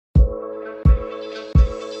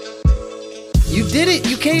You did it.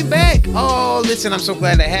 You came back. Oh, listen, I'm so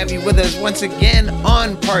glad to have you with us once again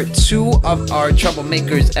on part 2 of our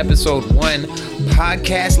Troublemakers episode 1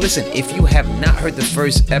 podcast. Listen, if you have not heard the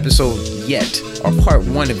first episode yet, or part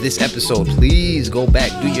 1 of this episode, please go back,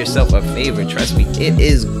 do yourself a favor. Trust me, it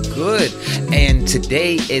is good. And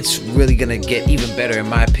today it's really gonna get even better in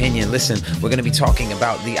my opinion. Listen, we're gonna be talking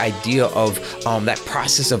about the idea of that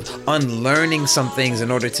process of unlearning some things in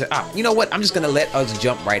order to you know what, I'm just gonna let us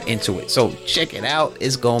jump right into it. So check it out,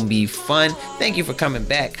 it's gonna be fun. Thank you for coming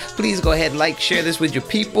back. Please go ahead, like, share this with your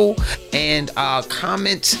people, and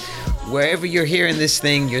comment wherever you're hearing this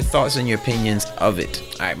thing, your thoughts and your opinions of it.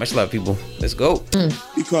 All right, much love, people. Let's go.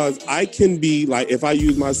 Because I can be like, if I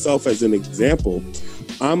use myself as an example,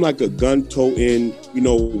 I'm like a gun-toting,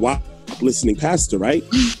 WAP listening pastor, right?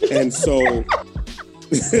 And so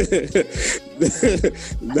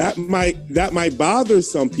that might bother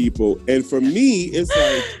some people. And for me, it's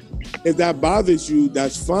like, if that bothers you,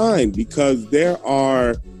 that's fine, because there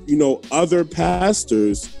are, other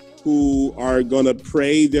pastors who are going to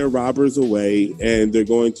pray their robbers away, and they're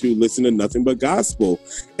going to listen to nothing but gospel,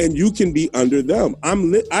 and you can be under them.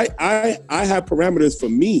 I have parameters for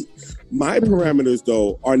me. My parameters,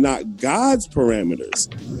 though, are not God's parameters.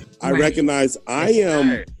 I recognize I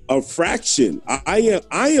am a fraction. I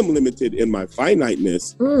am limited in my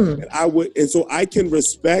finiteness, and so I can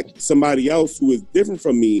respect somebody else who is different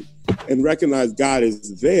from me and recognize God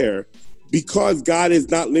is there, because God is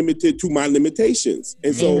not limited to my limitations.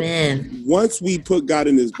 And so once we put God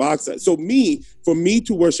in his box, for me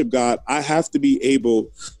to worship God, I have to be able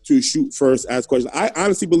to shoot first, ask questions. I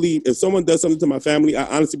honestly believe if someone does something to my family, I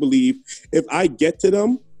honestly believe if I get to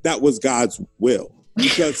them, that was God's will.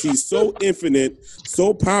 Because he's so infinite,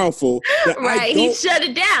 so powerful. That he shut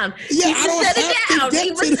it down. Yeah, he shut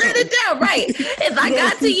it down. Right. If I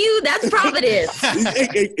got to you, that's providence.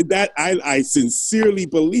 That I sincerely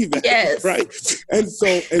believe that. Yes. Right. And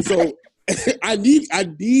so I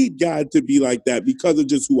need God to be like that because of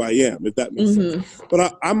just who I am, if that makes sense.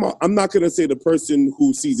 But I'm not going to say the person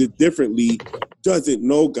who sees it differently doesn't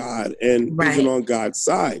know God and isn't on God's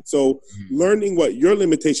side. So learning what your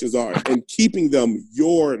limitations are and keeping them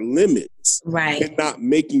your limits, and not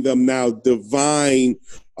making them now divine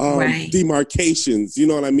demarcations. You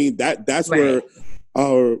know what I mean? That's where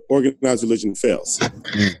our organized religion fails.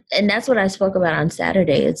 And that's what I spoke about on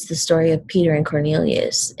Saturday. It's the story of Peter and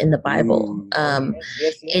Cornelius in the Bible.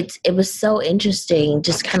 It was so interesting,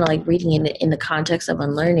 just kind of like reading it in the context of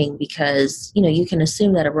unlearning, because, you can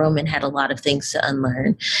assume that a Roman had a lot of things to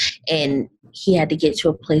unlearn, and he had to get to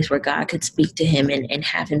a place where God could speak to him and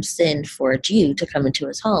have him send for a Jew to come into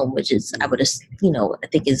his home, which is, I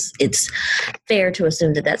think it's fair to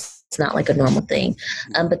assume that that's not like a normal thing.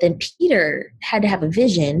 But then Peter had to have a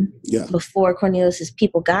vision before Cornelius's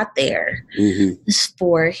people got there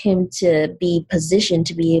for him to be positioned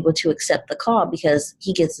to be able to accept the call, because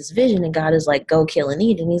he gets this vision and God is like, go kill and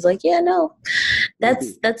eat. And he's like, yeah, no,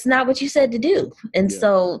 that's not what you said to do. And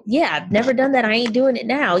so, I've never done that. I ain't doing it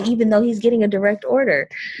now, even though he's getting a direct order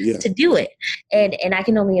to do it. And I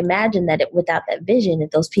can only imagine that without that vision,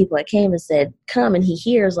 if those people that came and said, come, and he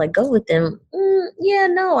hears like, go with them.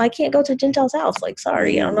 No, I can't go to a Gentile's house. Like,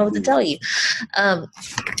 sorry, I don't know what to tell you.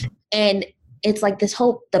 And it's like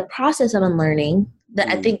the process of unlearning.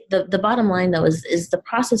 I think the bottom line, though, is the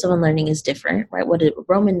process of unlearning is different, right? What a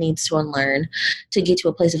Roman needs to unlearn to get to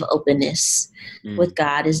a place of openness with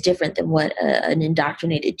God is different than what an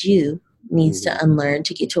indoctrinated Jew needs to unlearn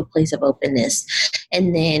to get to a place of openness.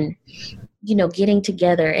 And then, getting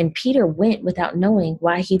together, and Peter went without knowing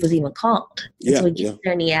why he was even called. And so he gets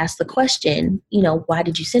there and he asks the question, why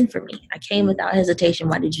did you send for me? I came without hesitation.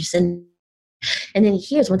 Why did you send? And then he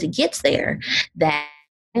hears, once he gets there, that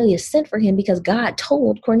Cornelius sent for him because God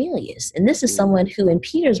told Cornelius. And this is someone who, in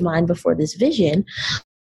Peter's mind before this vision,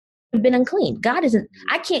 have been unclean.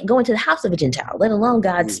 I can't go into the house of a Gentile, let alone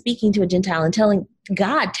God speaking to a Gentile and telling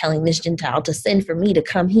this Gentile to send for me to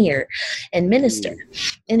come here and minister.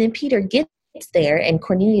 And then Peter gets there, and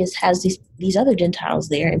Cornelius has these other Gentiles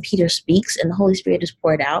there, and Peter speaks, and the Holy Spirit is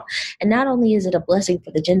poured out. And not only is it a blessing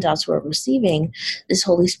for the Gentiles who are receiving this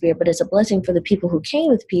Holy Spirit, but it's a blessing for the people who came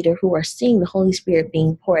with Peter, who are seeing the Holy Spirit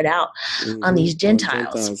being poured out on these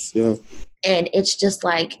Gentiles. And it's just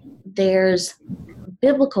like, there's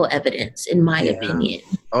biblical evidence, in my opinion.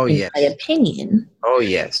 Oh, yes. In my opinion. Oh,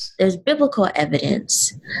 yes. There's biblical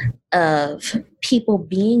evidence of people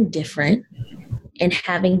being different and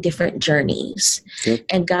having different journeys,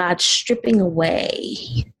 and God stripping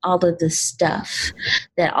away all of the stuff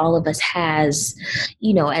that all of us has,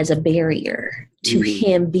 as a barrier to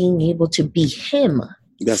him being able to be him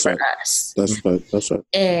That's for right. us. That's right. That's right.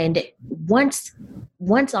 And once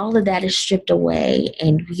all of that is stripped away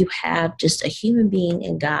and you have just a human being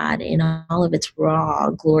and God in all of its raw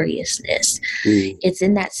gloriousness, it's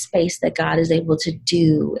in that space that God is able to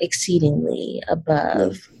do exceedingly and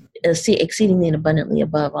abundantly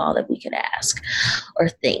above all that we could ask or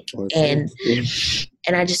think. And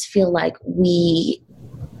I just feel like we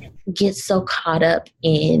get so caught up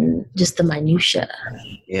in just the minutia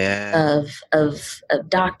of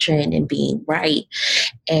doctrine and being right,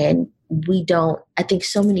 and I think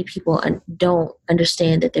so many people don't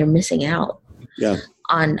understand that they're missing out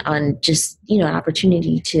on just an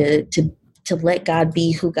opportunity to let God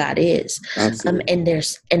be who God is.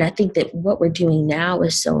 And I think that what we're doing now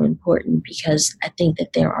is so important, because I think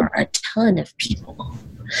that there are a ton of people,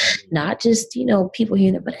 not just people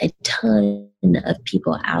here, but a ton of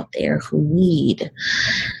people out there who need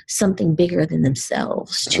something bigger than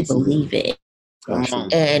themselves to believe it.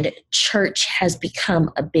 And church has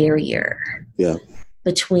become a barrier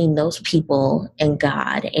between those people and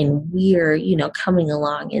God. And we're, coming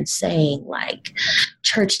along and saying, like,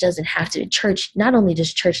 not only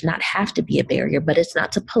does church not have to be a barrier, but it's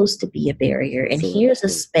not supposed to be a barrier. And here's a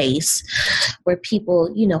space where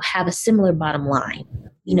people, have a similar bottom line.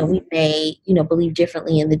 We may, believe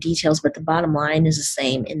differently in the details, but the bottom line is the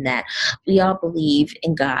same, in that we all believe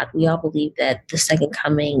in God. We all believe that the second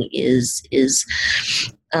coming is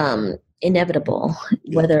inevitable,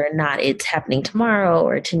 whether or not it's happening tomorrow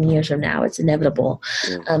or 10 years from now, it's inevitable.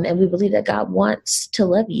 And we believe that God wants to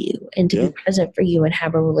love you and to be present for you and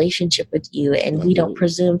have a relationship with you. And we don't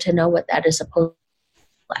presume to know what that is supposed to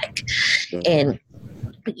look like. And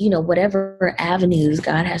whatever avenues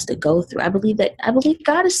God has to go through, I believe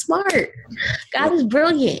God is smart. God is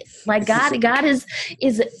brilliant. Like God is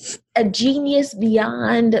a genius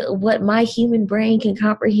beyond what my human brain can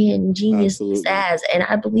comprehend genius as. And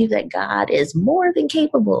I believe that God is more than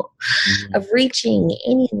capable of reaching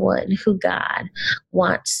anyone who God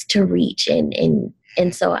wants to reach. And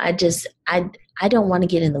so I don't want to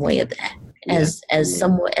get in the way of that. As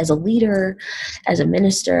someone, as a leader, as a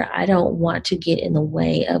minister, I don't want to get in the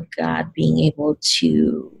way of God being able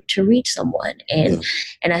to reach someone. And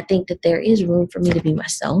I think that there is room for me to be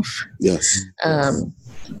myself.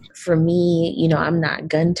 For me, I'm not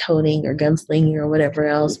gun-toting or gunslinging or whatever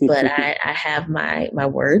else, but I have my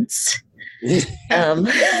words. And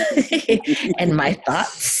my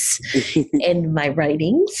thoughts and my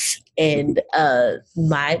writings and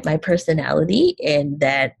my personality, and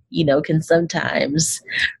that can sometimes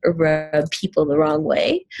rub people the wrong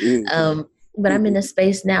way. But I'm in a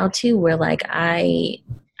space now too where, like, I'm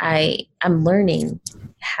learning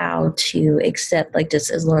how to accept, like, just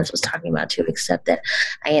as Lawrence was talking about, to accept that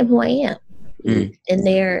I am who I am. And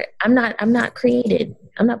I'm not created.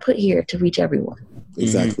 I'm not put here to reach everyone.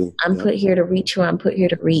 Exactly. I'm put here to reach who I'm put here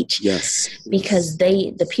to reach. Because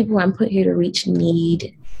the people I'm put here to reach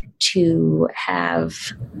need to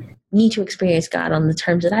experience God on the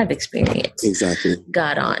terms that I've experienced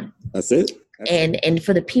God on. That's it. And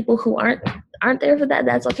for the people who aren't there for that,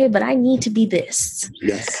 that's okay. But I need to be this.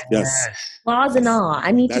 Flaws and all,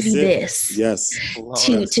 I need to be this.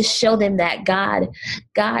 To show them that God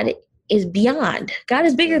is beyond. God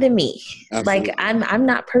is bigger than me. Like, I'm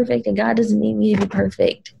not perfect, and God doesn't need me to be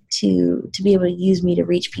perfect to be able to use me to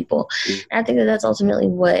reach people. And I think that that's ultimately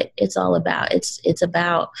what it's all about. It's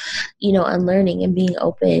about, unlearning and being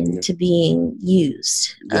open to being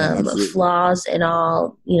used. Flaws and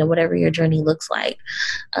all, whatever your journey looks like.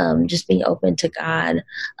 Just being open to God,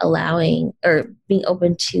 allowing God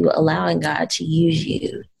to use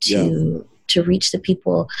you to reach the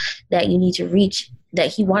people that you need to reach,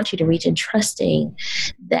 that He wants you to reach, and trusting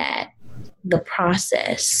that the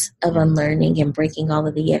process of unlearning and breaking all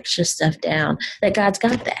of the extra stuff down, that God's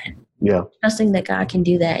got that. Trusting that God can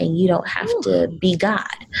do that, and you don't have to be God.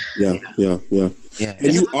 And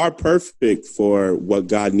you are perfect for what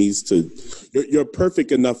God needs to. You're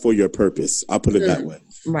perfect enough for your purpose. I'll put it that way.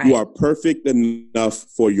 You are perfect enough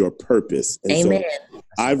for your purpose. And Amen. So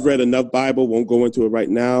I've read enough Bible, won't go into it right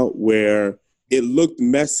now, where it looked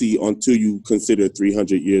messy until you consider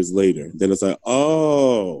 300 years later. Then it's like,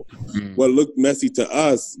 what looked messy to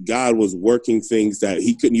us, God was working things that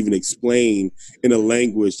He couldn't even explain in a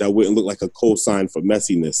language that wouldn't look like a cosign for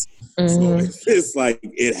messiness. So it's like,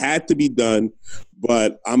 it had to be done,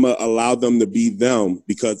 but I'm going to allow them to be them,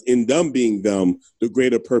 because in them being them, the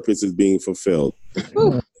greater purpose is being fulfilled.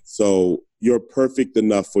 So you're perfect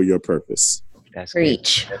enough for your purpose. That's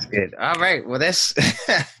Preach. Good. That's good. All right. Well, that's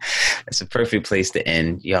That's a perfect place to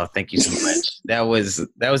end. Y'all, thank you so much. That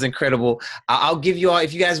was incredible. I'll give you all,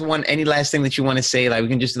 if you guys want any last thing that you want to say, like we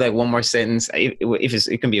can just do like one more sentence.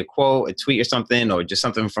 It can be a quote, a tweet or something, or just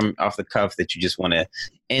something from off the cuff that you just want to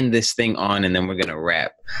end this thing on, and then we're going to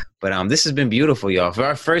wrap. But this has been beautiful, y'all. For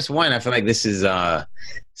our first one, I feel like this is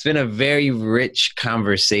it's been a very rich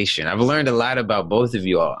conversation. I've learned a lot about both of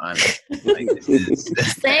you all, honestly.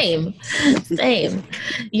 Same.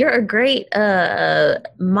 You're a great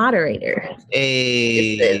moderator.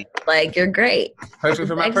 Hey. Like, you're great. Perfect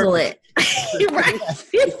for my Excellent. Right.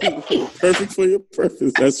 Perfect for your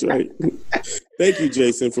purpose. That's right. Thank you,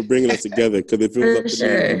 Jason, for bringing us together. Because if it was up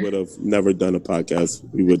to me, we would have never done a podcast.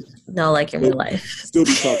 We would like in real life still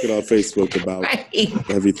be talking on Facebook about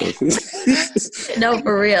everything. No,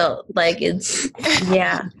 for real. Like, it's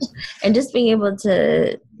and just being able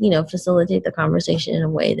to facilitate the conversation in a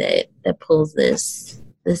way that pulls this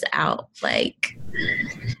out. Like,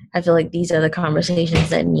 I feel like these are the conversations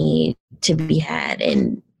that need to be had,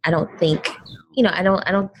 and I don't think, I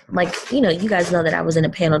don't like, you guys know that I was in a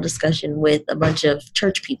panel discussion with a bunch of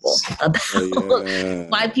church people about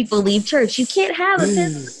why people leave church. You can't have a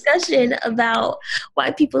panel discussion about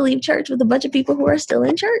why people leave church with a bunch of people who are still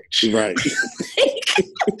in church. Right.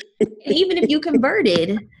 And even if you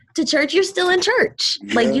converted to church, you're still in church.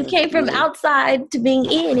 Like, you came from outside to being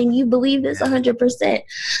in, and you believe this 100%.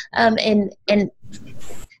 And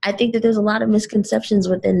I think that there's a lot of misconceptions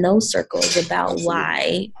within those circles about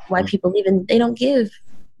why people leave, and they don't give,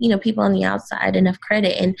 people on the outside enough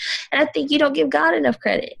credit. And I think you don't give God enough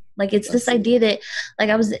credit. Like, it's this idea that, like,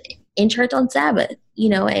 I was in church on Sabbath,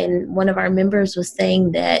 and one of our members was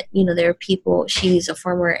saying that, there are people, she's a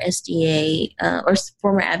former SDA or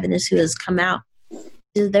former Adventist who has come out.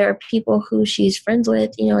 There are people who she's friends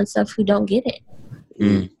with, and stuff, who don't get it.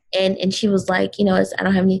 Mm. And she was like, I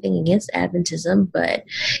don't have anything against Adventism, but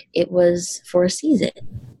it was for a season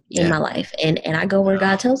in my life. And I go where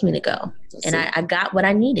God tells me to go. And I got what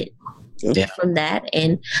I needed from that.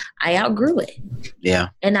 And I outgrew it. Yeah.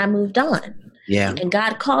 And I moved on. Yeah. And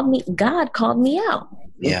God called me out.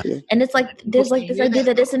 Yeah. And it's like, there's like this idea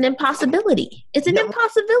that it's an impossibility. It's an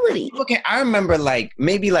impossibility. Okay. I remember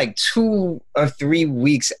maybe 2 or 3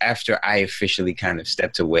 weeks after I officially kind of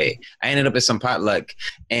stepped away, I ended up at some potluck,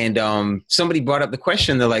 and somebody brought up the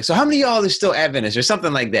question. They're like, so how many of y'all are still Adventists or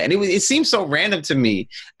something like that? And it seemed so random to me.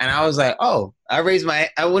 And I was like, oh,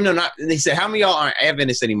 they said, how many of y'all aren't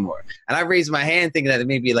Adventists anymore? And I raised my hand thinking that there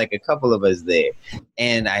may be like a couple of us there.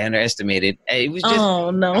 And I underestimated. It was just,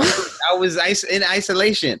 oh no, I was in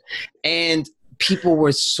isolation, and people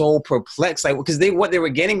were so perplexed. Like, because what they were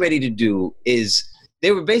getting ready to do is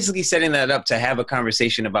they were basically setting that up to have a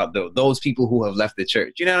conversation about those people who have left the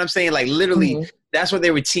church. You know what I'm saying? Like, literally, that's what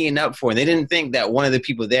they were teeing up for. And they didn't think that one of the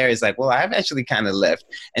people there is like, well, I've actually kind of left.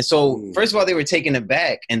 And so first of all, they were taken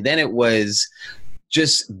aback. And then it was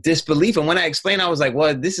just disbelief. And when I explained, I was like,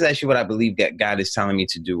 well, this is actually what I believe that God is telling me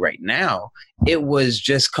to do right now. It was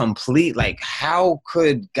just complete. Like, how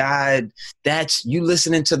could God, that's you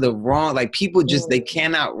listening to the wrong, like, people just, they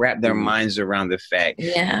cannot wrap their minds around the fact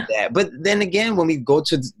that. But then again, when we go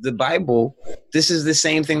to the Bible, this is the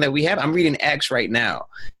same thing that we have. I'm reading Acts right now.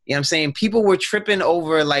 You know what I'm saying? People were tripping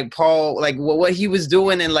over like Paul, like what he was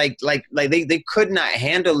doing, and like they could not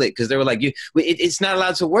handle it because they were like, it's not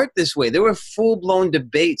allowed to work this way. There were full-blown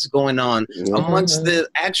debates going on amongst the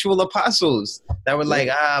actual apostles that were like,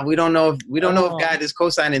 we don't know if God is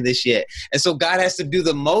co-signing this yet. And so God has to do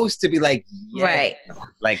the most to be like, right.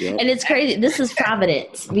 Like, and it's crazy. This is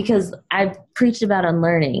providence, because I preached about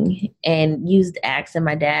unlearning and used Acts, and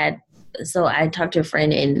my dad. So I talked to a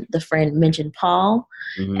friend, and the friend mentioned Paul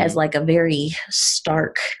as like a very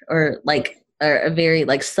stark or a very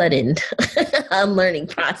like sudden unlearning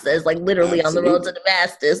process, like literally on the road to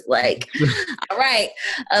Damascus, like, all right.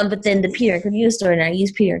 But then the Peter and Cornelius story, and I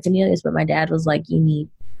used Peter and Cornelius, but my dad was like, you need,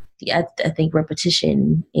 I think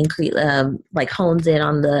repetition increase, like hones in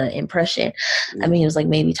on the impression. I mean, he was like,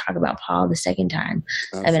 maybe talk about Paul the second time.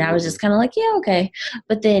 Absolutely. I mean, I was just kind of like, yeah, okay.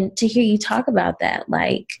 But then to hear you talk about that,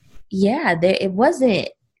 like, it wasn't,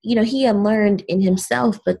 he unlearned in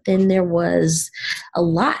himself, but then there was a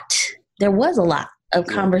lot of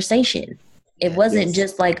conversation. It wasn't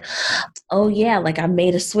just like, oh yeah, like I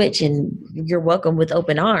made a switch and you're welcome with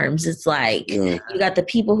open arms. It's like you got the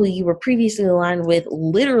people who you were previously aligned with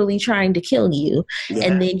literally trying to kill you. Yeah.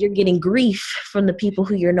 And then you're getting grief from the people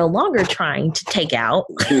who you're no longer trying to take out.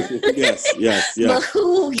 yes. But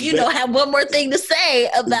who, have one more thing to say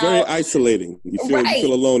about. It's very isolating. You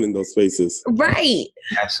feel alone in those spaces. Right.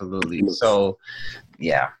 Absolutely. So,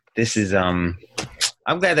 yeah, this is,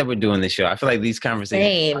 I'm glad that we're doing this show. I feel like these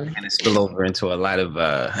conversations are Same. going to spill over into a lot of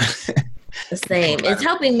Same. It's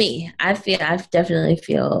helping me. I definitely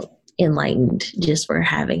feel enlightened just for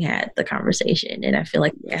having had the conversation, and I feel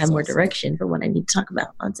like I have more direction for what I need to talk about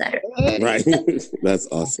on Saturday. Right. That's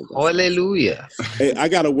awesome. Hallelujah. Hey, I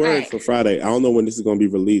got a word Right. for Friday. I don't know when this is going to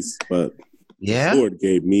be released, but Yeah. the Lord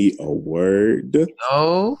gave me a word.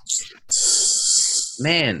 Oh,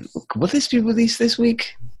 man. Will this be released this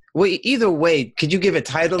week? Well, either way, could you give a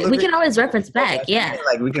title of We it? can always reference back. Yeah.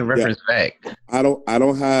 Like we can reference back. I don't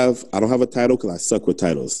have a title because I suck with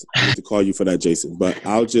titles. I need to call you for that, Jason. But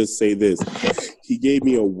I'll just say this. He gave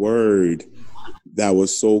me a word that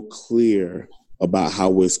was so clear about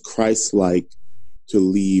how it's Christ-like to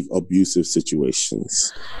leave abusive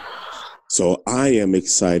situations. So I am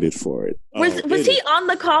excited for it. Was he on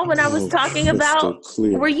the call when I was talking about?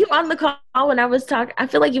 Were you on the call when I was talking? I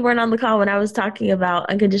feel like you weren't on the call when I was talking about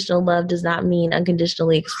unconditional love does not mean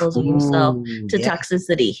unconditionally exposing yourself to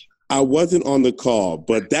toxicity. I wasn't on the call,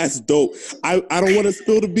 but that's dope. I don't want to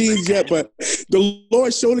spill the beans yet, but the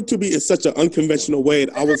Lord showed it to me in such an unconventional way.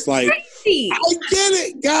 And I was like, Crazy. I get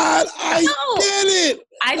it, God. I get it.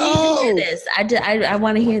 I need to hear this. I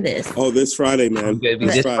want to hear this. Oh, this Friday, man.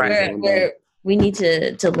 This Friday. We need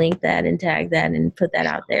to link that and tag that and put that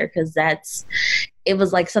out there because it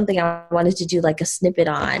was like something I wanted to do like a snippet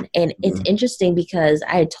on. And it's interesting because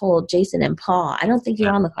I had told Jason and Paul, I don't think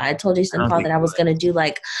you're on the call. I told Jason and Paul that I was going to do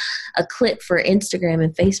like a clip for Instagram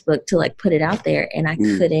and Facebook to like put it out there. And I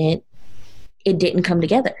couldn't, it didn't come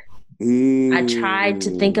together. I tried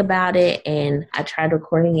to think about it and I tried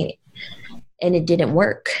recording it and it didn't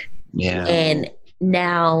work. Yeah. And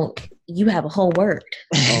now you have a whole word.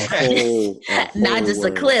 Not just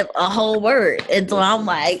a clip, a whole word. And so I'm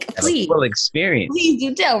like, please. Full experience. Please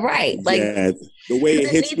do tell, right? Like, yeah, the way it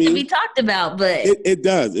hits me. It needs to be talked about, but. It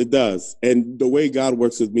does. And the way God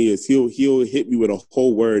works with me is he'll hit me with a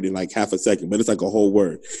whole word in like half a second, but it's like a whole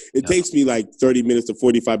word. It takes me like 30 minutes to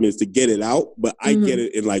 45 minutes to get it out, but I get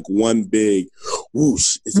it in like one big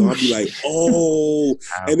whoosh. And so I'll be like, oh.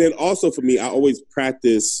 And then also for me, I always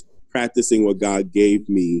practicing what God gave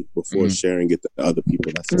me before sharing it to other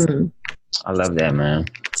people. That's just I love that, man.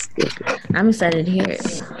 I'm excited to hear it.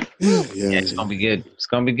 Yeah, it's gonna be good. It's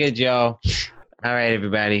gonna be good, y'all. All right,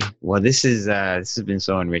 everybody. Well, this has been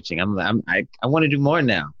so enriching. I want to do more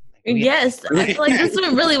now. Yes, I feel like this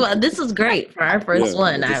went really well. This was great for our first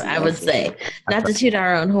one. I would say, not to toot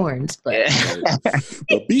our own horns, but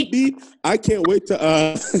beep beep. I can't wait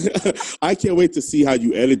to see how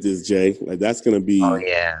you edit this, Jay. Like that's gonna be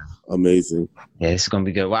amazing. Yeah, it's gonna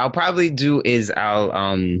be good. What I'll probably do is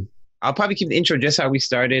I'll probably keep the intro just how we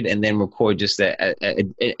started and then record just an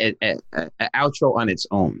outro on its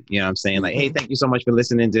own. You know what I'm saying? Like, hey, thank you so much for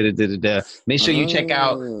listening. Make sure you check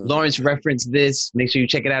out Lawrence referenced this. Make sure you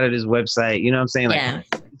check it out at his website. You know what I'm saying? Like,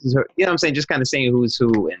 you know what I'm saying? Just kind of saying who's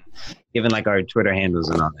who and giving like our Twitter handles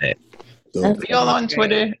and all that. Are y'all on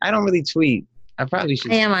Twitter? I don't really tweet. I probably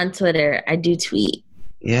should. I am on Twitter. I do tweet.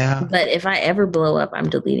 Yeah. But if I ever blow up, I'm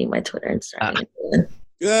deleting my Twitter and starting again.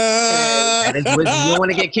 You don't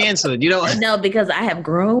want to get canceled. You don't. No, because I have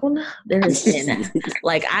grown. There has been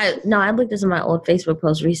I looked at some of my old Facebook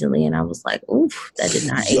posts recently, and I was like, "Oof, that did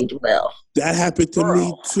not age well." That happened to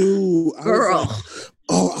me too, girl.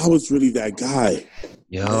 I was really that guy.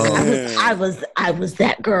 Yo, I was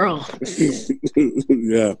that girl.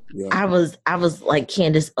 yeah. I was like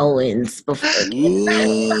Candace Owens before.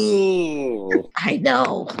 I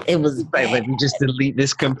know it was bad. Let me just delete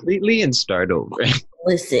this completely and start over.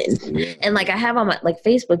 Listen, and like I have on my like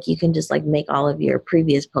Facebook, you can just like make all of your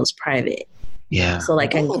previous posts private. Yeah. So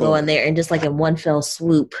like I can go on there and just like in one fell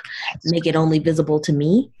swoop, make it only visible to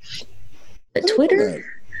me. But Twitter,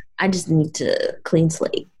 I just need to clean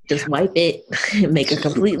slate. Just wipe it, make a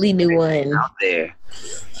completely new one. Out there.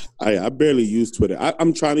 I barely use Twitter.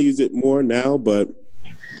 I'm trying to use it more now, but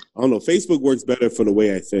I don't know. Facebook works better for the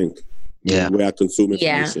way I think. Yeah. The way I consume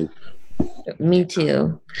information. Yeah. Me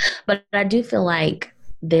too. But I do feel like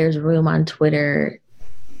there's room on Twitter.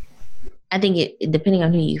 I think depending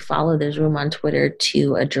on who you follow, there's room on Twitter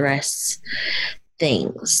to address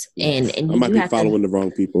things. And I might be following the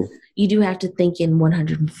wrong people. You do have to think in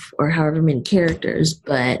 100 or however many characters,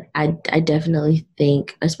 but I definitely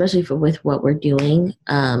think, especially with what we're doing,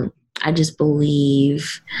 I just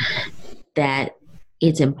believe that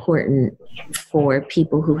it's important for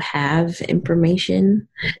people who have information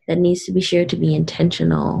that needs to be shared to be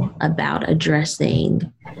intentional about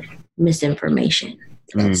addressing misinformation.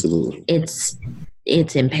 Absolutely.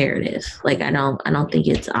 It's imperative. Like I don't think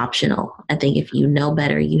it's optional. I think if you know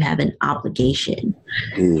better, you have an obligation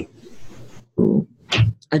to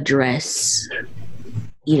address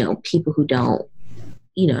people who don't,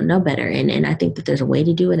 know better. And I think that there's a way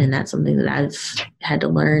to do it. And that's something that I've had to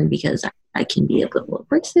learn because I can be a little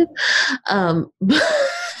abrasive.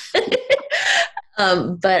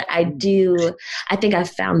 But I think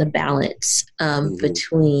I've found the balance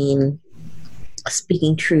between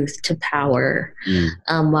speaking truth to power,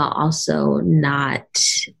 while also not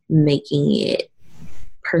making it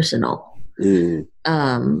personal.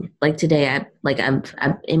 Like today, I'm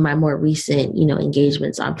in my more recent,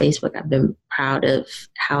 engagements on Facebook, I've been proud of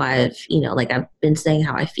how I've been saying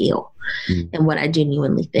how I feel and what I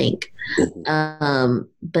genuinely think,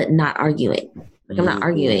 but not arguing. Like I'm not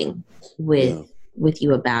arguing with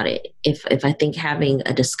you about it. If I think having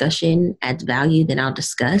a discussion adds value, then I'll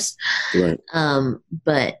discuss. Right.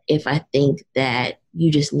 But if I think that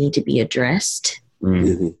you just need to be addressed,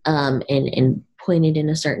 and pointed in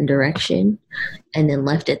a certain direction and then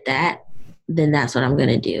left at that, then that's what I'm going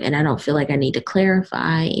to do. And I don't feel like I need to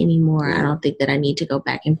clarify anymore. I don't think that I need to go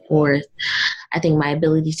back and forth. I think my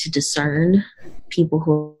ability to discern people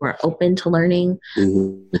who are open to learning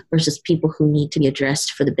versus people who need to be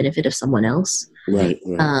addressed for the benefit of someone else. Right.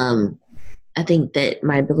 I think that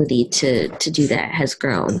my ability to do that has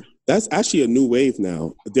grown. That's actually a new wave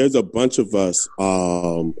now. There's a bunch of us.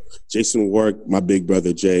 Jason Warwick, my big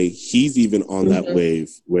brother Jay, he's even on that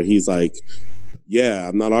wave where he's like, yeah,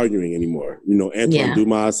 I'm not arguing anymore. Antoine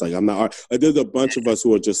Dumas, like I'm not. There's a bunch of us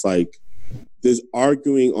who are just like, this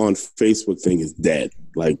arguing on Facebook thing is dead.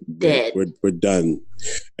 Like dead. We're done.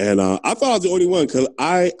 And I thought I was the only one because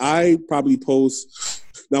I probably post.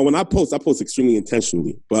 Now when I post extremely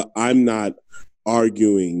intentionally, but I'm not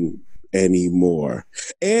arguing anymore.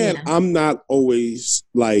 And I'm not always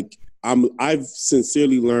like I've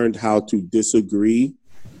sincerely learned how to disagree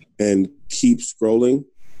and keep scrolling,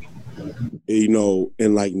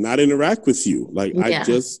 and like not interact with you. Like I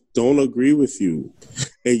just don't agree with you.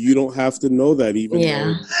 And you don't have to know that even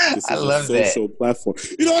though this is a social platform.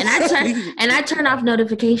 And I turn off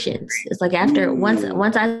notifications. It's like after once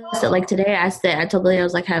I said, like today I told Leah, I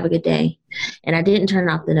was like, have a good day. And I didn't turn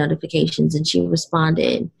off the notifications and she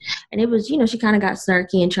responded. And it was, she kind of got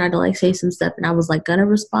snarky and tried to like say some stuff and I was like gonna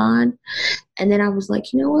respond. And then I was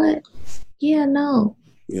like, you know what? Yeah, no.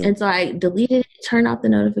 Yeah. And so I deleted it, turned off the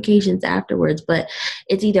notifications afterwards. But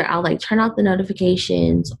it's either I'll like turn off the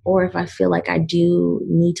notifications, or if I feel like I do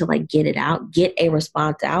need to like get it out, get a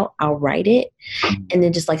response out, I'll write it and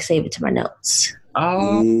then just like save it to my notes.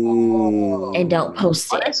 Oh. And don't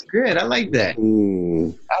post it. That's good. I like that.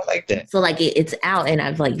 I like that. So like it's out and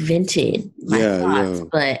I've like vented my thoughts,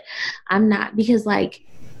 but I'm not, because like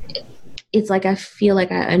it's like I feel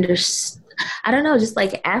like I understand. I don't know, just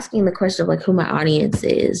like asking the question of like who my audience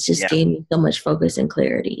is just gave me so much focus and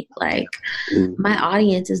clarity. Like my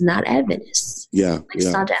audience is not Adventists.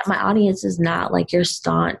 My audience is not like your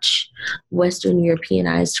staunch Western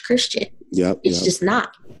Europeanized Christian. It's just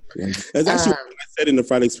not. That's actually what I said in the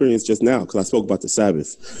Friday experience just now, because I spoke about the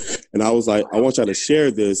Sabbath. And I was like, I want y'all to share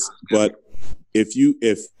this, but if you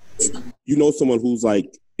know someone who's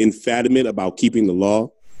like emphatic about keeping the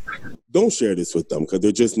law, don't share this with them because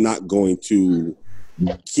they're just not going to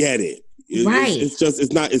get it. It's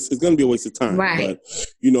going to be a waste of time. Right. But,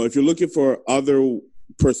 if you're looking for other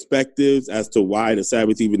perspectives as to why the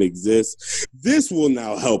Sabbath even exists, this will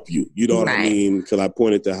now help you. You know what I mean? Because I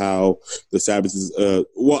pointed to how the Sabbath is,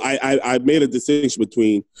 I made a distinction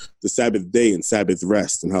between the Sabbath day and Sabbath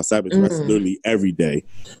rest, and how Sabbath rest is literally every day.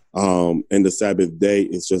 And the Sabbath day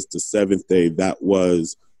is just the seventh day. That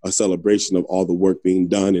was a celebration of all the work being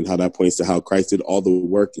done, and how that points to how Christ did all the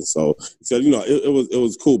work. And so it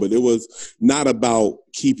was cool, but it was not about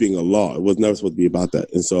keeping a law. It was never supposed to be about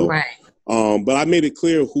that. And so, but I made it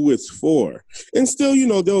clear who it's for. And still,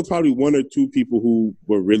 there was probably one or two people who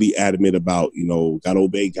were really adamant about, gotta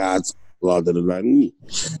obey God's law.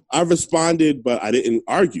 I responded, but I didn't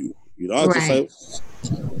argue. I was just like,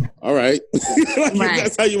 all right. If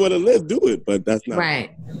that's how you want to live, do it. But that's not my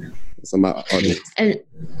audience. And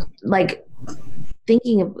like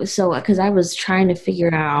thinking of, because I was trying to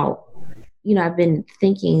figure out, I've been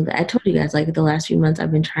thinking that I told you guys, like the last few months,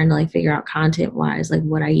 I've been trying to like figure out content wise, like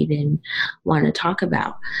what I even want to talk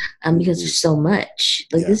about, because there's so much.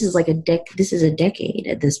 Like this is like this is a decade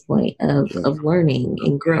at this point of learning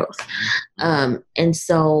and growth. And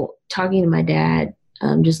so talking to my dad,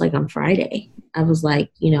 just like on Friday, I was like,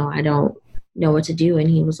 know what to do. And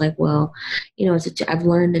he was like, well, I've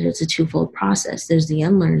learned that it's a twofold process. There's the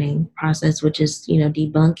unlearning process, which is,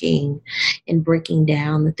 debunking and breaking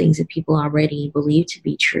down the things that people already believe to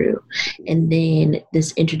be true. And then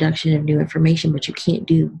this introduction of new information, but you can't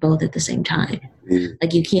do both at the same time.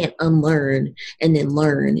 Like you can't unlearn and then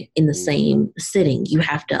learn in the same sitting. You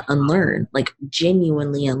have to unlearn, like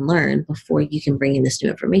genuinely unlearn before you can bring in this new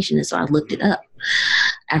information. And so I looked it up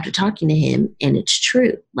after talking to him, and it's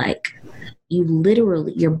true. Like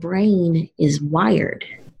your brain is wired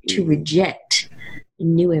to reject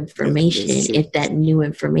new information if that new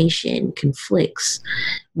information conflicts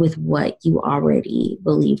with what you already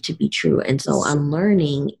believe to be true. And so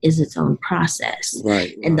unlearning is its own process.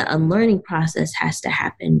 Right. And the unlearning process has to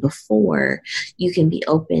happen before you can be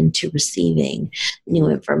open to receiving new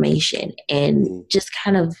information. And just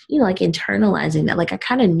kind of, like internalizing that. Like I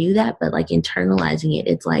kind of knew that, but like internalizing it,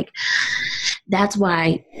 it's like, that's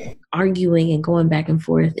why arguing and going back and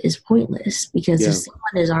forth is pointless, because if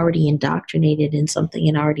someone is already indoctrinated in something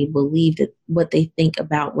and already believe that what they think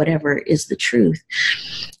about whatever is the truth,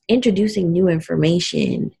 introducing new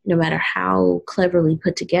information, no matter how cleverly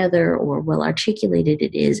put together or well articulated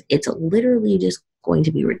it is, it's literally just going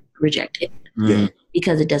to be rejected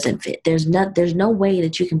because it doesn't fit. There's no way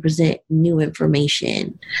that you can present new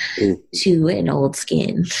information to an old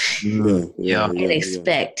skin and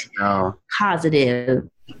expect positive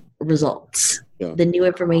results. The new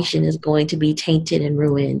information is going to be tainted and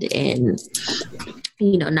ruined and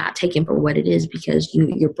not taken for what it is, because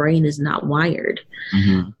your brain is not wired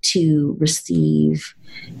to receive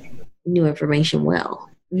new information well,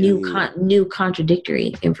 new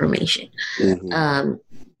contradictory information.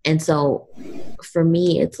 And so for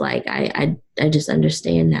me, it's like I just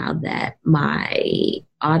understand now that my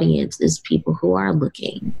audience is people who are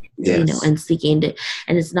looking, and seeking to,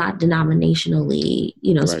 and it's not denominationally,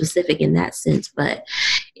 specific in that sense, but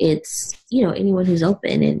it's, anyone who's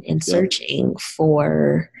open and searching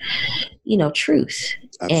for, truth.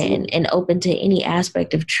 Absolutely. and open to any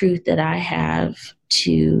aspect of truth that I have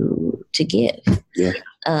to give.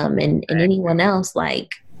 And anyone else, like,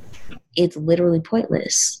 it's literally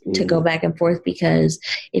pointless to go back and forth, because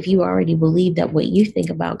if you already believe that what you think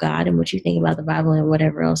about God and what you think about the Bible and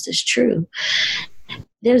whatever else is true,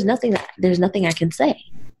 there's nothing I can say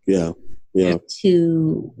to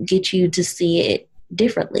get you to see it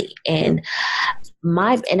differently. And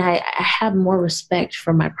I have more respect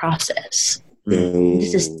for my process.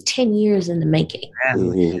 This is 10 years in the making,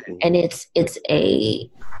 and it's a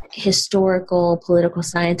historical political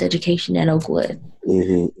science education at Oakwood.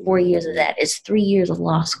 4 years of that. It's 3 years of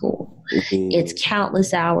law school. It's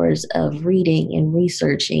countless hours of reading and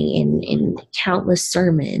researching and countless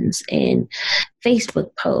sermons and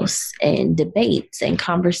Facebook posts and debates and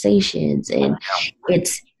conversations. And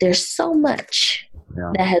there's so much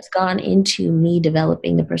that has gone into me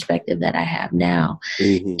developing the perspective that I have now.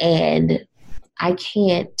 And I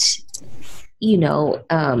can't,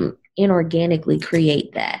 inorganically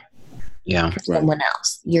create that for someone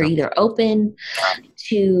else. You're either open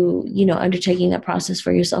to, undertaking that process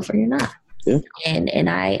for yourself, or you're not. And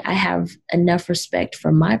I have enough respect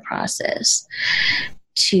for my process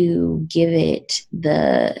to give it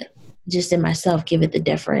give it the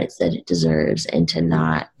deference that it deserves, and to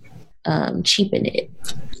not cheapen it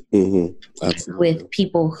with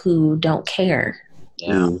people who don't care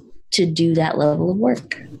to do that level of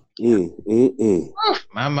work.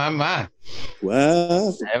 My.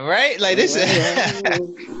 Well, right? Like this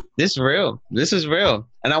is real. This is real.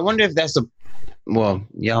 And I wonder if that's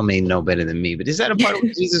y'all may know better than me, but is that a part of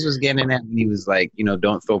what Jesus was getting at when he was like,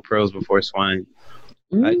 don't throw pearls before swine?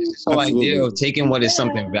 Like, this whole idea of taking what is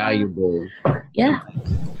something valuable.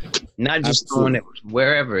 Not just throwing it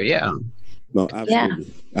wherever. No,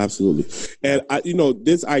 absolutely. Absolutely. And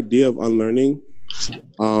this idea of unlearning,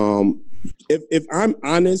 if I'm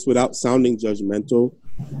honest without sounding judgmental,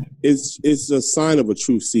 it's a sign of a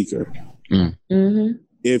true seeker.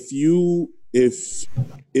 If you're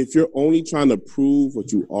only trying to prove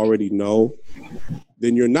what you already know,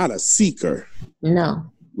 then you're not a seeker.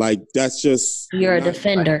 No. Like, that's just... You're a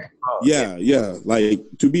defender. Yeah. Like,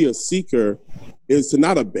 to be a seeker is to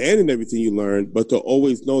not abandon everything you learned, but to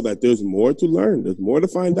always know that there's more to learn. There's more to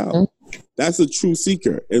find out. That's a true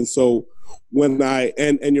seeker. And so when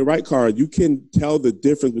and you're right, Cara, you can tell the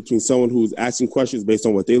difference between someone who's asking questions based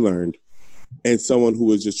on what they learned and someone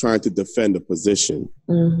who is just trying to defend a position.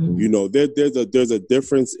 There's a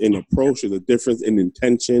difference in approach. There's a difference in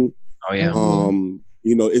intention.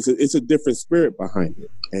 It's a different spirit behind it.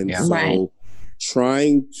 And so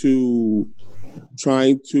trying to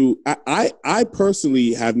I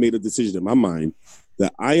personally have made a decision in my mind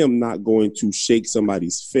that I am not going to shake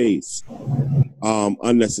somebody's faith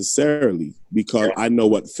unnecessarily, because I know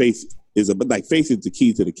what faith is about. Like, faith is the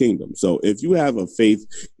key to the kingdom. So if you have a faith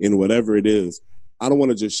in whatever it is, I don't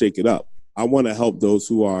want to just shake it up. I want to help those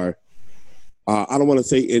who are, I don't want to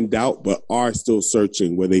say in doubt, but are still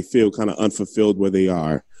searching, where they feel kind of unfulfilled where they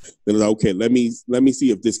are. Then it's like, okay, let me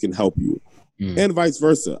see if this can help you. And vice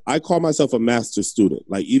versa. I call myself a master student.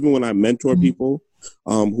 Like, even when I mentor people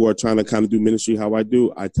who are trying to kind of do ministry how I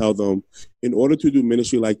do, I tell them, in order to do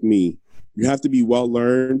ministry like me, you have to be well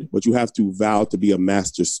learned, but you have to vow to be a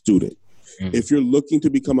master student. If you're looking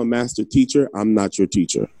to become a master teacher, I'm not your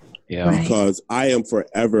teacher. Because I am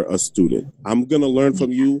forever a student. I'm going to learn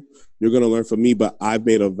from you. You're going to learn from me, but I've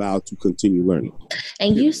made a vow to continue learning.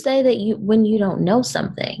 And you say that when you don't know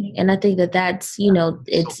something, and I think that's,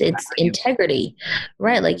 it's integrity,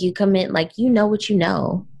 right? Like, you come in, like, you know what you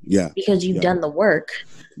know, because you've done the work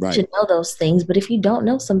to know those things. But if you don't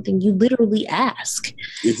know something, you literally ask.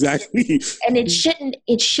 Exactly. And it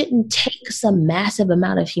shouldn't take some massive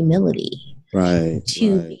amount of humility.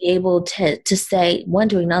 To be able to say, one,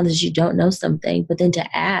 to acknowledge you don't know something, but then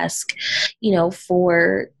to ask,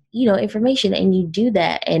 for, information, and you do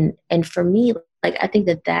that. And for me, like, I think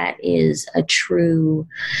that is a true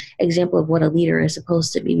example of what a leader is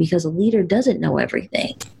supposed to be, because a leader doesn't know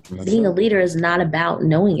everything. Being a leader is not about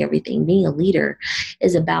knowing everything. Being a leader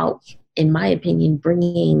is about, in my opinion,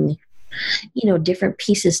 bringing, different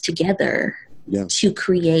pieces together to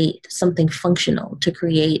create something functional, to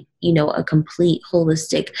create, a complete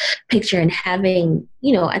holistic picture, and having,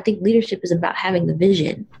 I think leadership is about having the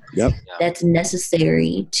vision that's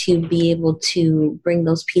necessary to be able to bring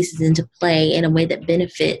those pieces into play in a way that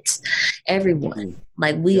benefits everyone.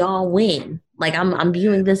 Like, we all win. Like, I'm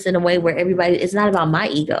viewing this in a way where it's not about my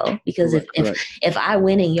ego, because if I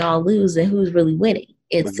win and y'all lose, then who's really winning?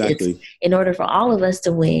 It's in order for all of us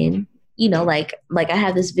to win. Like I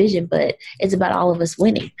have this vision, but it's about all of us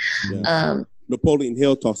winning. Napoleon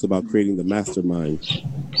Hill talks about creating the mastermind.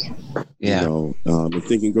 And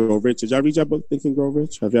Think and Grow Rich. Did y'all read that book, Think and Grow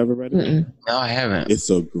Rich? Have you ever read it? Mm-mm. No, I haven't. It's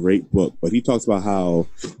a great book, but he talks about how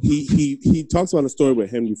he talks about a story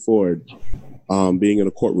with Henry Ford being in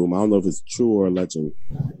a courtroom. I don't know if it's true or a legend,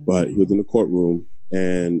 but he was in a courtroom,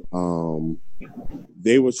 and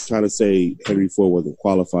they were trying to say Henry Ford wasn't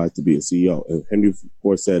qualified to be a CEO. And Henry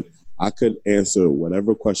Ford said, I could answer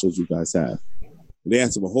whatever questions you guys have. And they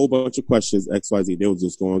asked him a whole bunch of questions, X, Y, Z. They were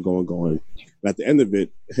just going. And at the end of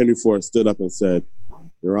it, Henry Ford stood up and said,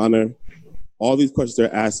 Your Honor, all these questions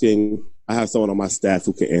they're asking, I have someone on my staff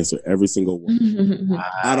who can answer every single one.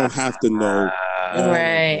 I don't have to know all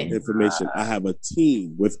the information. I have a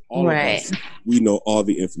team with all of us. We know all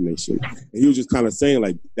the information. And he was just kind of saying,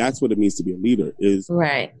 like, that's what it means to be a leader, is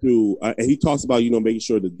to, and he talks about, making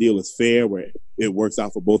sure the deal is fair, where it works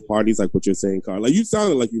out for both parties, like what you're saying, Carl. Like, you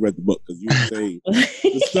sounded like you read the book, because you were saying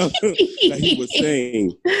the stuff that he was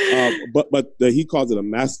saying. But he calls it a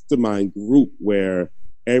mastermind group, where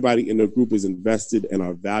everybody in the group is invested and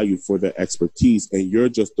are valued for their expertise, and you're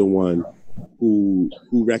just the one who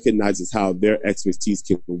recognizes how their expertise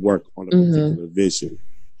can work on a particular vision.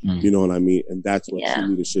 You know what I mean? And that's what true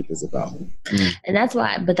leadership is about. And that's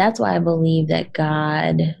why I believe that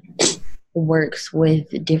God works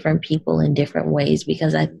with different people in different ways,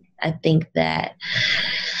 because I think that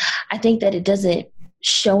it doesn't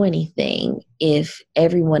show anything if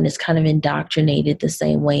everyone is kind of indoctrinated the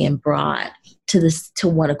same way and brought to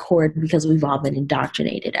one accord, because we've all been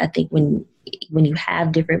indoctrinated. I think when you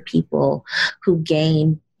have different people who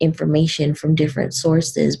gain information from different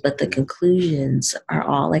sources, but the conclusions are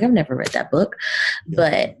all, like, I've never read that book,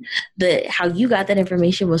 but how you got that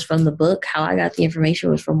information was from the book. How I got the information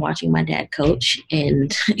was from watching my dad coach,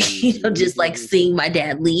 and just like seeing my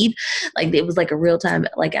dad lead. Like, it was like a real time,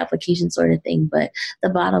 like, application sort of thing. But the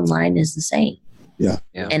bottom line is the same.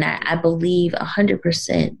 And I believe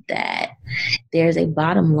 100% that there's a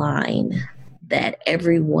bottom line that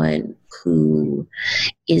everyone who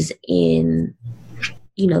is in,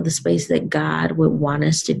 the space that God would want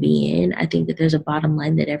us to be in, I think that there's a bottom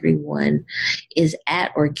line that everyone is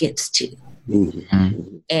at or gets to.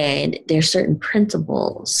 And there's certain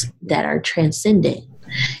principles that are transcendent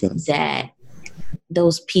that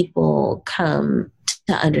those people come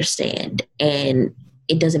to understand. And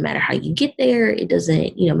it doesn't matter how you get there. It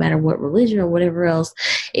doesn't, matter what religion or whatever else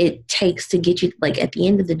it takes to get you. Like, at the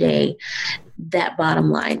end of the day, that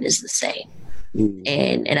bottom line is the same.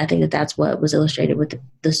 And I think that that's what was illustrated with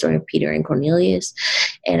the story of Peter and Cornelius.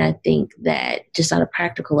 And I think that just on a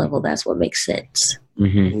practical level, that's what makes sense.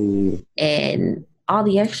 And all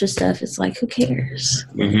the extra stuff, it's like, who cares?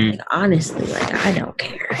 Mm-hmm. Like, honestly, like, I don't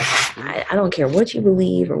care. I don't care what you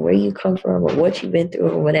believe or where you come from or what you've been through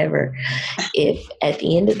or whatever. If at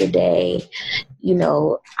the end of the day, you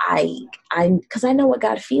know, because I know what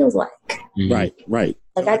God feels like. Right.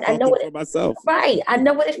 Like I know what for myself. Right. I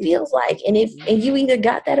know what it feels like. And you either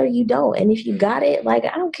got that or you don't. And if you got it, like,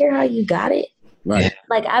 I don't care how you got it. Right.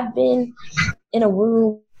 Like, I've been in a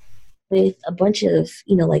room with a bunch of,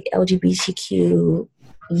 you know, like LGBTQ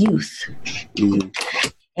youth. Mm-hmm.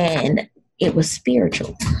 And it was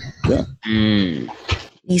spiritual. Yeah.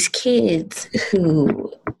 These kids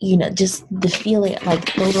who, you know, just the feeling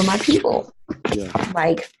like those are my people. Yeah.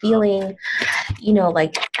 Like feeling, you know,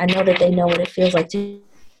 like I know that they know what it feels like to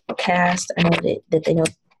cast. I know that they know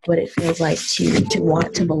what it feels like to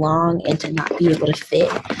want to belong and to not be able to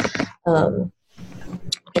fit.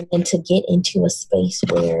 And then to get into a space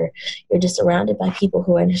where you're just surrounded by people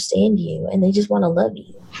who understand you and they just want to love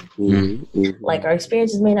you. Mm-hmm. Like, our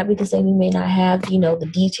experiences may not be the same. We may not have, you know, the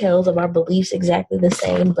details of our beliefs exactly the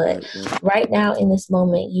same. But right now in this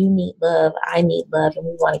moment, you need love. I need love. And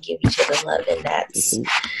we want to give each other love. And that's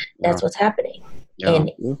what's happening. Yeah.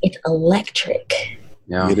 And it's electric.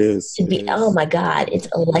 Yeah. It is. To be, oh my God, it's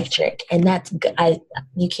electric. And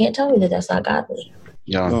you can't tell me that that's not godly.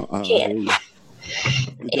 Yeah. No, I can't.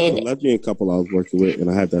 There's a lesbian couple I was working with, and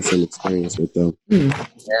I had that same experience with them. Yeah.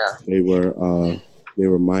 They were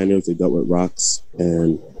minors. They dealt with rocks,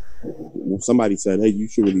 and somebody said, "Hey, you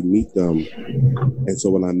should really meet them." And so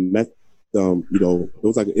when I met them, you know, there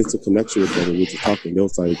was like an instant connection with them. And we were just talking. They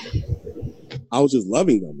was like, I was just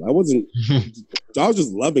loving them. I was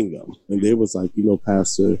just loving them, and they was like, you know,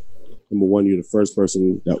 Pastor, number one, you're the first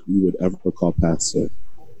person that we would ever call Pastor.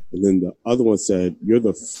 And then the other one said, you're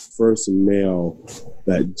the first male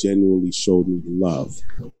that genuinely showed me love.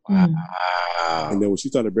 Wow. And then when she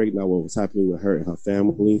started breaking down what was happening with her and her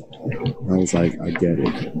family, I was like, I get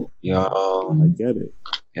it. Yo. I get it.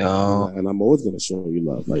 Yo. And I'm always going to show you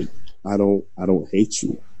love. Like, I don't hate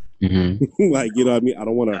you. Mm-hmm. Like, you know what I mean? I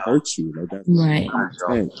don't want to hurt you. Like, that's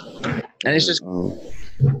right. And it's just,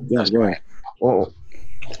 yeah, go ahead. Oh,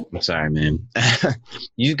 I'm sorry, man.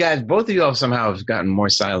 You guys, both of you have somehow gotten more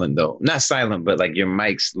silent, though. Not silent, but like your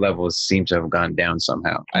mic's levels seem to have gone down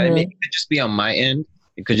somehow. I mean, it could just be on my end.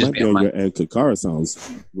 It could just be on my end. Kakara sounds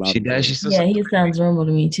loud. She does. She still he sounds normal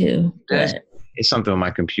to me too. But it's something on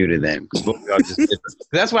my computer then.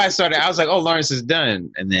 That's why I started. I was like, "Oh, Lawrence is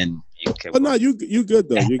done," and then you kept. But no, you good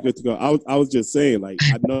though. You're good to go. I was just saying, like,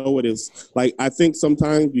 I know it is. Like, I think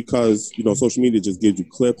sometimes because, you know, social media just gives you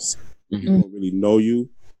clips. People don't really know you.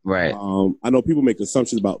 Right. I know people make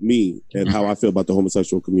assumptions about me and how I feel about the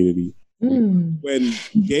homosexual community. When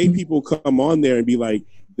gay people come on there and be like,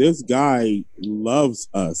 this guy loves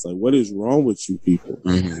us. Like, what is wrong with you people?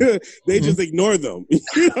 They just ignore them.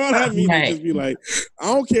 You know what I mean? They just be like, I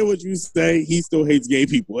don't care what you say. He still hates gay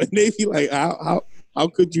people. And they be like, how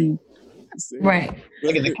could you say that?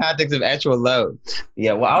 Look at the context of actual love.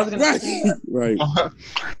 Yeah. Well, I was going to say that.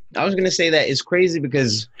 I was going to say that it's crazy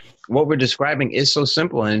because what we're describing is so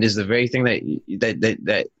simple, and it is the very thing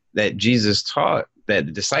that Jesus taught, that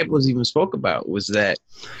the disciples even spoke about, was that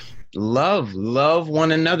love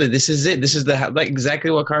one another. This is it. This is like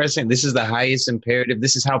exactly what Kara is saying. This is the highest imperative.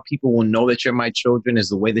 This is how people will know that you're my children, is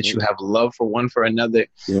the way that you have love for one for another.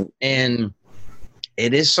 Yeah. And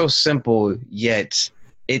it is so simple, yet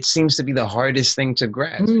it seems to be the hardest thing to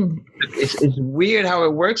grasp. It's weird how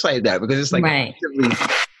it works like that, because it's like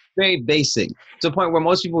very basic, to the point where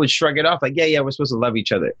most people would shrug it off, like, yeah, we're supposed to love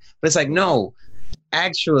each other. But it's like, no,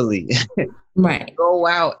 actually, go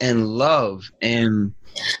out and love. And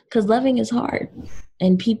because loving is hard.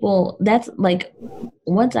 And people, that's like,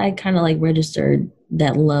 once I kind of like registered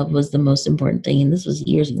that love was the most important thing, and this was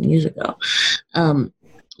years and years ago,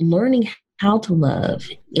 learning how to love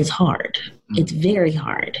is hard. It's very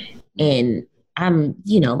hard. And I'm,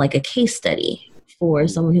 you know, like a case study for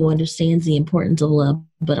someone who understands the importance of love,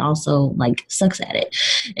 but also like sucks at it.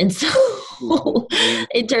 And so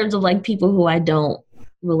in terms of like people who I don't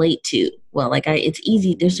relate to, well, like it's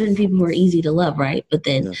easy. There's certain people who are easy to love, right? But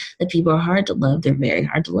then the people who are hard to love, they're very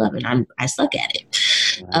hard to love. And I suck at it.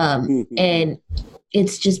 And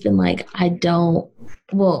it's just been like, but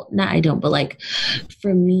like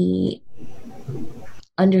for me,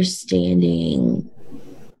 understanding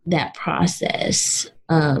that process,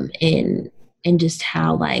 and just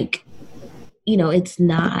how, like, you know, it's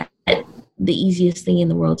not the easiest thing in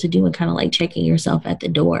the world to do, and kind of like checking yourself at the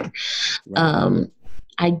door. I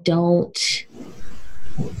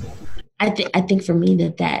think for me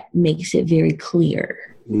that makes it very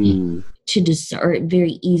clear to discern,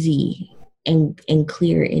 very easy and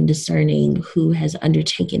clear in discerning who has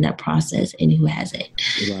undertaken that process and who hasn't.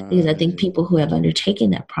 Right. Because I think people who have undertaken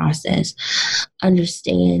that process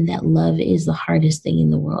understand that love is the hardest thing in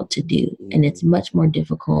the world to do. And it's much more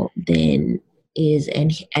difficult than is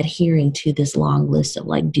adhering to this long list of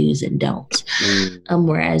like do's and don'ts.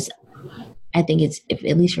 Whereas I think it's,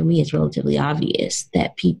 at least for me, it's relatively obvious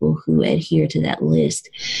that people who adhere to that list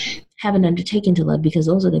haven't undertaken to love, because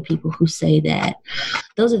those are the people who say that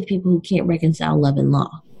those are the people who can't reconcile love and law.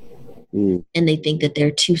 And they think that they're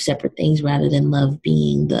two separate things rather than love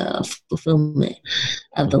being the fulfillment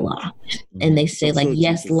of the law. And they say like,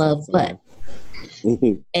 yes, love, but.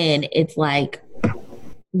 And it's like,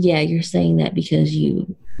 yeah, you're saying that because you're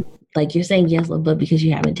saying yes, love, but because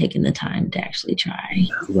you haven't taken the time to actually try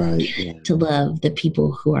to love the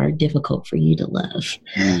people who are difficult for you to love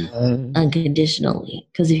unconditionally.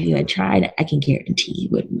 Because if you had tried, I can guarantee you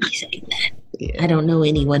wouldn't be saying that. Yeah. I don't know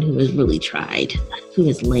anyone who has really tried, who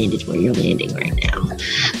has landed where you're landing right now.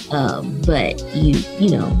 But you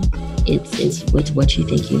know, it's what you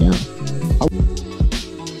think you know.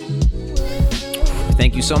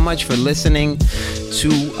 Thank you so much for listening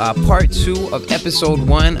to part 2 of episode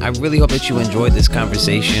 1. I really hope that you enjoyed this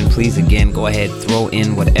conversation. Please, again, go ahead, throw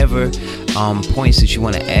in whatever points that you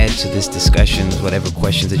want to add to this discussion, whatever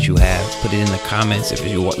questions that you have. Put it in the comments if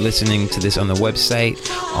you're listening to this on the website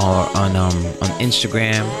or on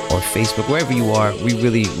Instagram or Facebook, wherever you are. We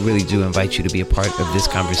really, really do invite you to be a part of this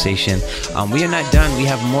conversation. We are not done. We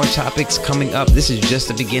have more topics coming up. This is just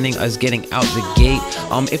the beginning, us getting out the gate.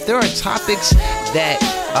 If there are topics that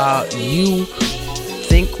you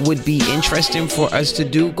think would be interesting for us to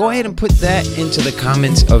do, go ahead and put that into the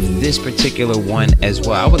comments of this particular one as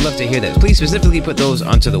well. I would love to hear that. Please specifically put those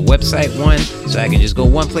onto the website one, so I can just go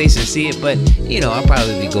one place and see it. But you know, I'll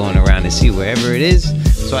probably be going around and see wherever it is,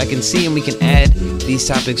 so I can see and we can add these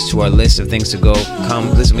topics to our list of things to go.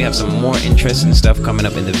 Listen, we have some more interesting stuff coming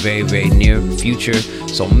up in the very, very near future.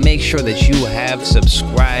 So make sure that you have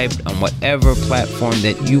subscribed on whatever platform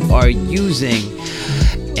that you are using.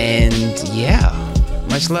 And yeah,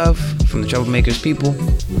 much love from the Troublemakers people.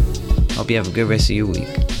 Hope you have a good rest of your week.